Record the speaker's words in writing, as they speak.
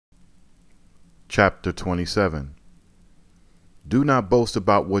Chapter 27. Do not boast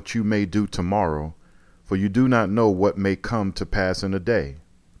about what you may do tomorrow, for you do not know what may come to pass in a day.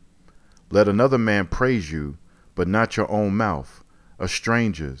 Let another man praise you, but not your own mouth, a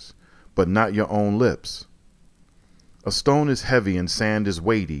stranger's, but not your own lips. A stone is heavy and sand is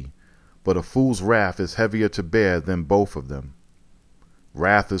weighty, but a fool's wrath is heavier to bear than both of them.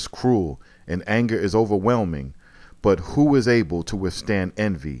 Wrath is cruel, and anger is overwhelming, but who is able to withstand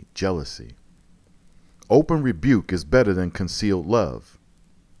envy, jealousy? Open rebuke is better than concealed love.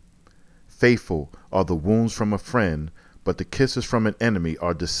 Faithful are the wounds from a friend, but the kisses from an enemy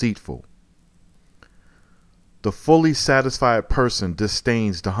are deceitful. The fully satisfied person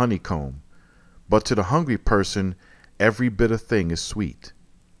disdains the honeycomb, but to the hungry person every bitter thing is sweet.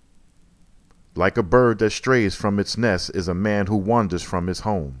 Like a bird that strays from its nest is a man who wanders from his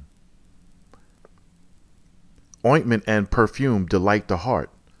home. Ointment and perfume delight the heart,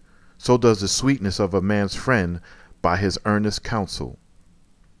 so does the sweetness of a man's friend by his earnest counsel.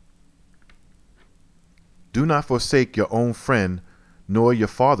 Do not forsake your own friend, nor your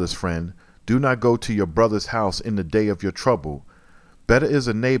father's friend. Do not go to your brother's house in the day of your trouble. Better is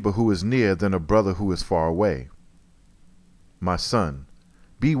a neighbor who is near than a brother who is far away. My son,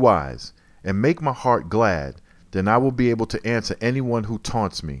 be wise, and make my heart glad, then I will be able to answer anyone who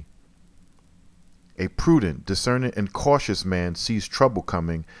taunts me. A prudent, discerning, and cautious man sees trouble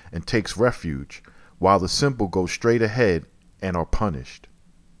coming and takes refuge, while the simple go straight ahead and are punished.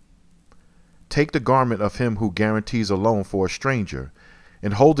 Take the garment of him who guarantees a loan for a stranger,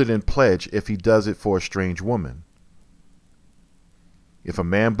 and hold it in pledge if he does it for a strange woman. If a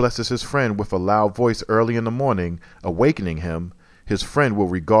man blesses his friend with a loud voice early in the morning, awakening him, his friend will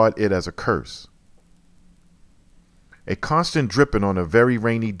regard it as a curse. A constant dripping on a very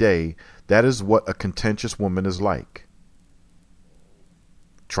rainy day, that is what a contentious woman is like.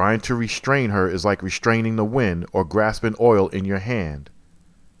 Trying to restrain her is like restraining the wind or grasping oil in your hand.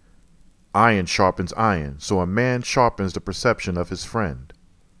 Iron sharpens iron, so a man sharpens the perception of his friend.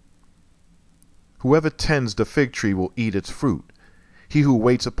 Whoever tends the fig tree will eat its fruit. He who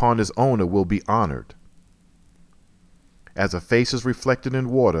waits upon his owner will be honored. As a face is reflected in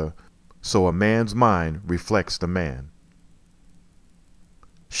water, so a man's mind reflects the man.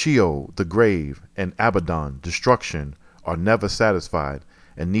 Sheol, the grave, and Abaddon, destruction, are never satisfied,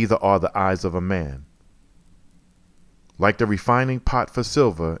 and neither are the eyes of a man. Like the refining pot for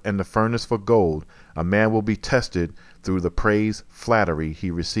silver and the furnace for gold, a man will be tested through the praise, flattery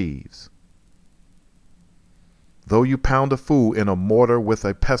he receives. Though you pound a fool in a mortar with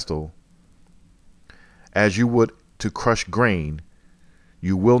a pestle, as you would to crush grain,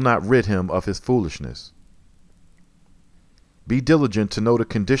 you will not rid him of his foolishness. Be diligent to know the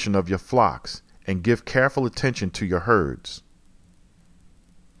condition of your flocks, and give careful attention to your herds.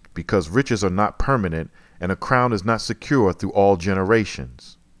 Because riches are not permanent, and a crown is not secure through all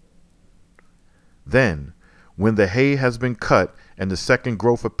generations. Then, when the hay has been cut, and the second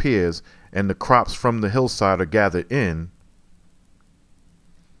growth appears, and the crops from the hillside are gathered in,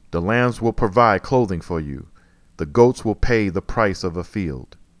 the lambs will provide clothing for you, the goats will pay the price of a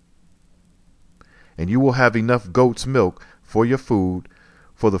field. And you will have enough goat's milk for your food,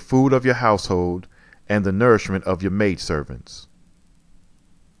 for the food of your household, and the nourishment of your maidservants.